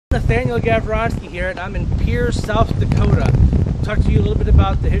Nathaniel Gavronsky here, and I'm in Pierre, South Dakota. I'll talk to you a little bit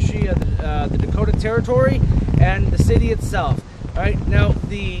about the history of the Dakota Territory and the city itself. All right, now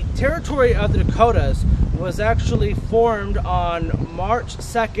the territory of the Dakotas was actually formed on March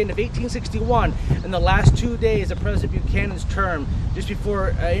 2nd of 1861, in the last 2 days of President Buchanan's term, just before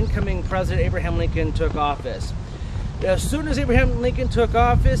incoming President Abraham Lincoln took office. As soon as Abraham Lincoln took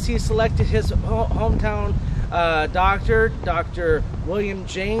office, he selected his hometown Dr. William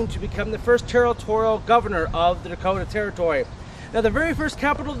Jayne to become the first territorial governor of the Dakota Territory. Now, the very first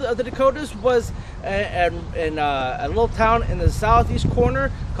capital of the Dakotas was in a little town in the southeast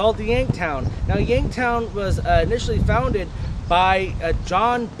corner called the Yanktown. Now, Yanktown was initially founded by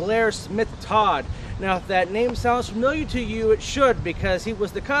John Blair Smith Todd. Now, if that name sounds familiar to you, it should, because he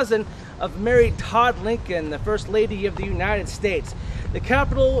was the cousin of Mary Todd Lincoln, the First Lady of the United States. The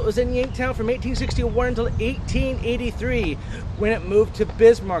capital was in Yanktown from 1861 until 1883, when it moved to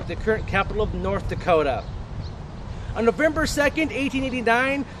Bismarck, the current capital of North Dakota. On November 2nd,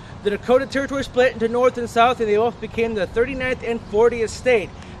 1889, the Dakota Territory split into North and South, and they both became the 39th and 40th state.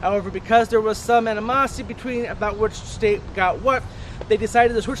 However, because there was some animosity between about which state got what, they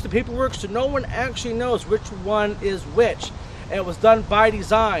decided to switch the paperwork so no one actually knows which one is which. And it was done by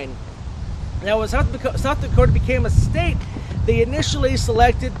design. Now, when South Dakota became a state, they initially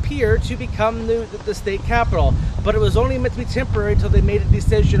selected Pierre to become the state capital, but it was only meant to be temporary until they made a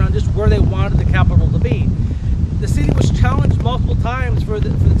decision on just where they wanted the capital to be. The city was challenged multiple times for the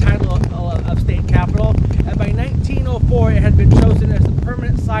title of state capital, and by 1904 it had been chosen as the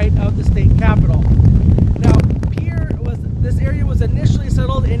permanent site of the state capital. Now, this area was initially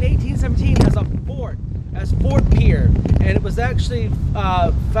settled in 1817 as Fort Pierre, and it was actually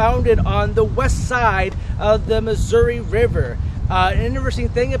founded on the west side of the Missouri River. An interesting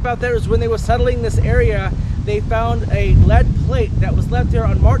thing about that is when they were settling this area, they found a lead plate that was left there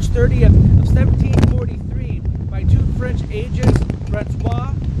on March 30th of 1743 by two French agents,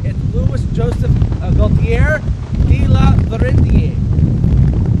 Francois and Louis Joseph Gaultier de la Vérendrye.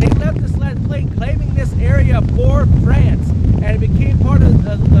 They left this lead plate claiming this area for France, and it became part of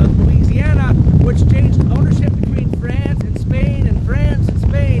Louisiana, which changed ownership between France and Spain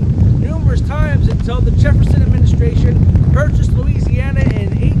numerous times until the Jefferson administration purchased Louisiana in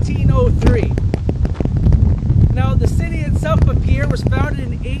 1803. Now, the city itself of Pierre was founded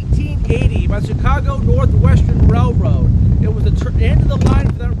in 1880 by the Chicago Northwestern Railroad. It was the end of the line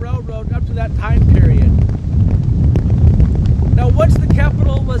for that railroad up to that time period. Now, once the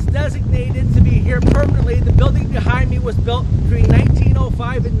capital was designated to be here permanently, the building behind me was built between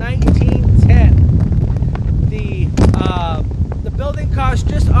 1905 and 1910. The building cost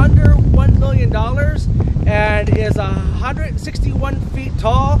just under $1 million and is 161 feet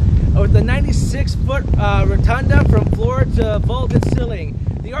tall with a 96-foot rotunda from floor to vaulted ceiling.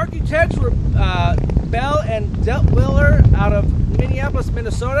 The architects were Bell and Delt Willer out of Minneapolis,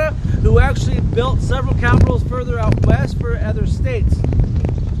 Minnesota, who actually built several capitals further out west for other states.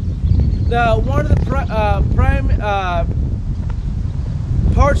 One of the prime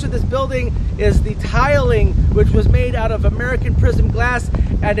parts of this building is the tiling, which was made out of American prism glass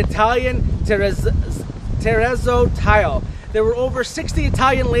and Italian terrazzo tile. There were over 60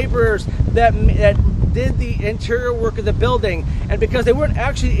 Italian laborers that did the interior work of the building, and because they weren't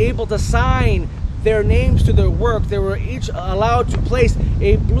actually able to sign their names to their work, they were each allowed to place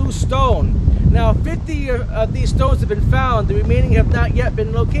a blue stone. Now, 50 of these stones have been found. The remaining have not yet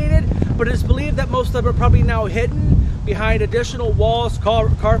been located, but it is believed that most of them are probably now hidden behind additional walls,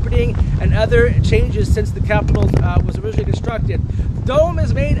 carpeting, and other changes since the Capitol was originally constructed. The dome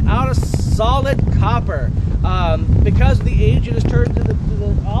is made out of solid copper. Because of the age, it has turned to the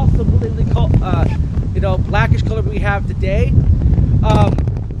awesome, blackish color we have today.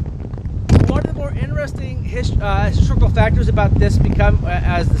 One of the more interesting historical factors about this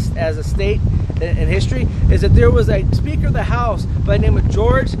as a state in history is that there was a Speaker of the House by the name of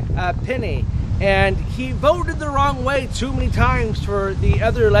George Penney, and he voted the wrong way too many times for the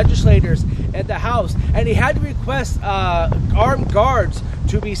other legislators at the House, and he had to request armed guards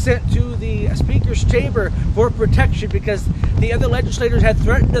to be sent to the Speaker's chamber for protection because the other legislators had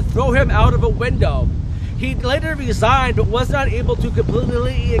threatened to throw him out of a window. He later resigned, but was not able to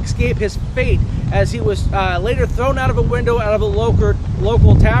completely escape his fate, as he was later thrown out of a window out of a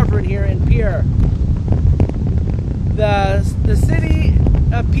local tavern here in Pierre. The city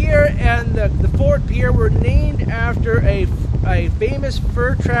of Pierre and the Fort Pierre were named after a famous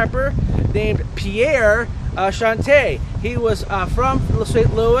fur trapper named Pierre Chanté. He was from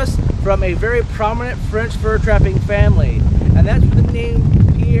St. Louis, from a very prominent French fur trapping family, and that's where the name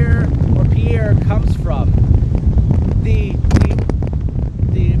Pierre comes from. The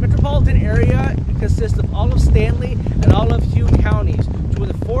built-in area consists of all of Stanley and all of Hugh counties. So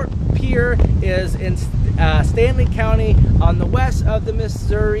the Fort Pierre is in Stanley County on the west of the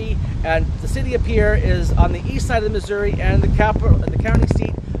Missouri, and the city of Pierre is on the east side of the Missouri, and the county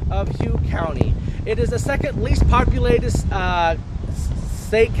seat of Hugh County. It is the second least populated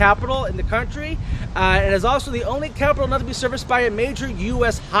state capital in the country, and is also the only capital not to be serviced by a major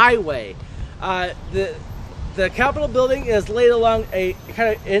U.S. highway. The Capitol building is laid along a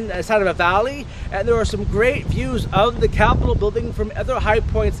kind of inside of a valley, and there are some great views of the Capitol building from other high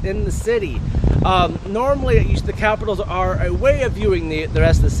points in the city. Normally, the Capitols are a way of viewing the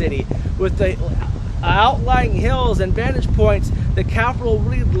rest of the city. With the outlying hills and vantage points, the Capitol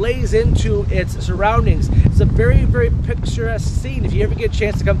really lays into its surroundings. It's a very, very picturesque scene if you ever get a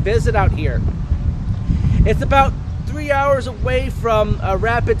chance to come visit out here. It's about 3 hours away from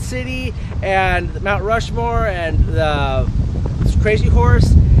Rapid City and Mount Rushmore and Crazy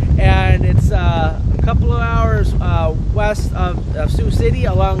Horse, and it's a couple of hours west of Sioux City,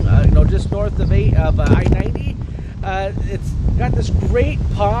 along just north of I-90. It's got this great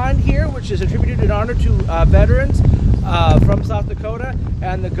pond here, which is attributed in honor to veterans from South Dakota,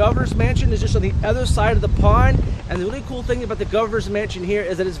 and the governor's mansion is just on the other side of the pond. And the really cool thing about the governor's mansion here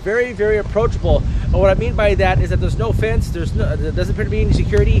is that it's very, very approachable. And what I mean by that is that there's no fence, there doesn't appear to be any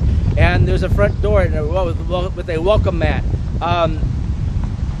security, and there's a front door with a welcome mat.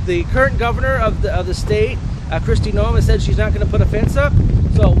 The current governor of the state, Kristi Noem, has said she's not going to put a fence up,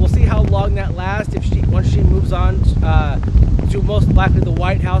 so we'll see how long that lasts once she moves on to most likely the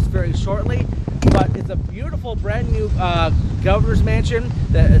White House very shortly. But it's a beautiful brand new governor's mansion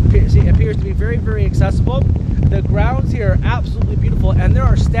that appears to be very, very accessible. The grounds here are absolutely beautiful, and there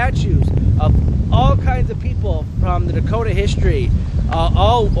are statues of all kinds of people from the Dakota history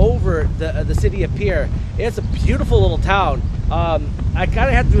all over the city of Pierre. It's a beautiful little town. I kind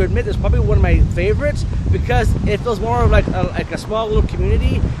of have to admit it's probably one of my favorites because it feels more like a small little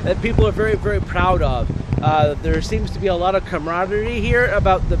community that people are very, very proud of. There seems to be a lot of camaraderie here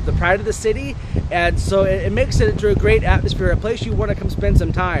about the pride of the city, and so it makes it into a great atmosphere, a place you want to come spend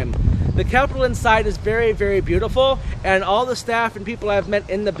some time. The Capitol inside is very, very beautiful, and all the staff and people I've met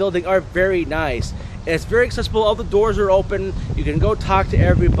in the building are very nice. It's very accessible. All the doors are open. You can go talk to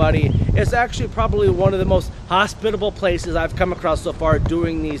everybody. It's actually probably one of the most hospitable places I've come across so far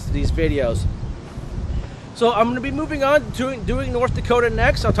doing these videos. So I'm going to be moving on doing North Dakota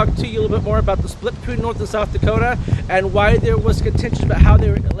next. I'll talk to you a little bit more about the split between North and South Dakota and why there was contention about how they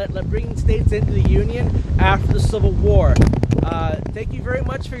were bringing states into the Union after the Civil War. Thank you very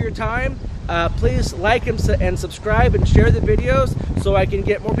much for your time. Please like and subscribe and share the videos so I can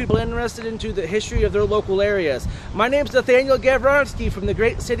get more people interested into the history of their local areas. My name is Nathaniel Gavronsky from the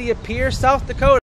great city of Pierre, South Dakota.